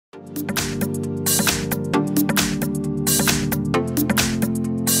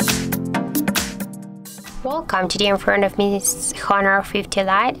Welcome, today in front of me is Honor 50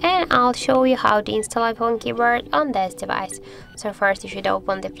 Lite, and I'll show you how to install iPhone keyboard on this device. So first you should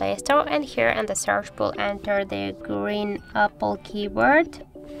open the Play Store, and here in the search bar enter the green Apple keyboard.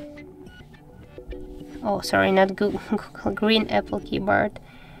 Oh, sorry, not Google, green Apple keyboard.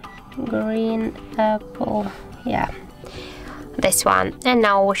 Green Apple, yeah, this one. And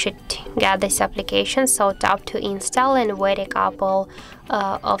now we should get this application, so tap to install and wait a couple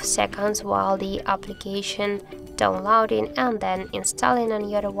of seconds while the application downloading and then installing on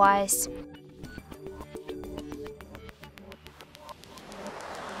your device.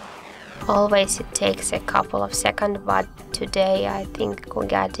 Always it takes a couple of seconds, but today I think we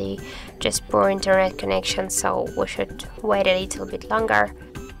got the just poor internet connection, so we should wait a little bit longer.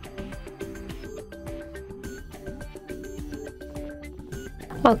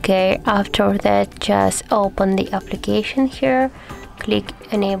 Okay, after that just open the application here, click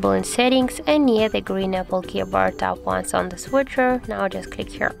enable in settings, and near the green Apple keyboard tap once on the switcher. Now just click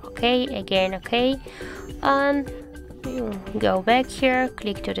here OK, again OK, and go back here,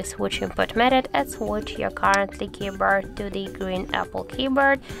 click to the switch input method and switch your currently keyboard to the green Apple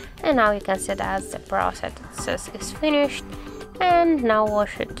keyboard. And now you can see that the process is finished, and now we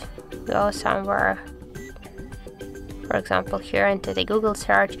should go somewhere, for example here into the Google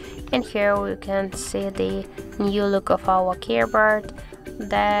search, and here we can see the new look of our keyboard.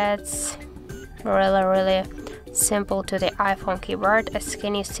 That's really simple to the iPhone keyboard, as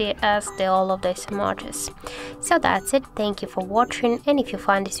can you see as all of these emojis. So that's it, thank you for watching, and if you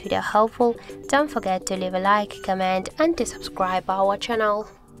find this video helpful, don't forget to leave a like, comment and to subscribe our channel.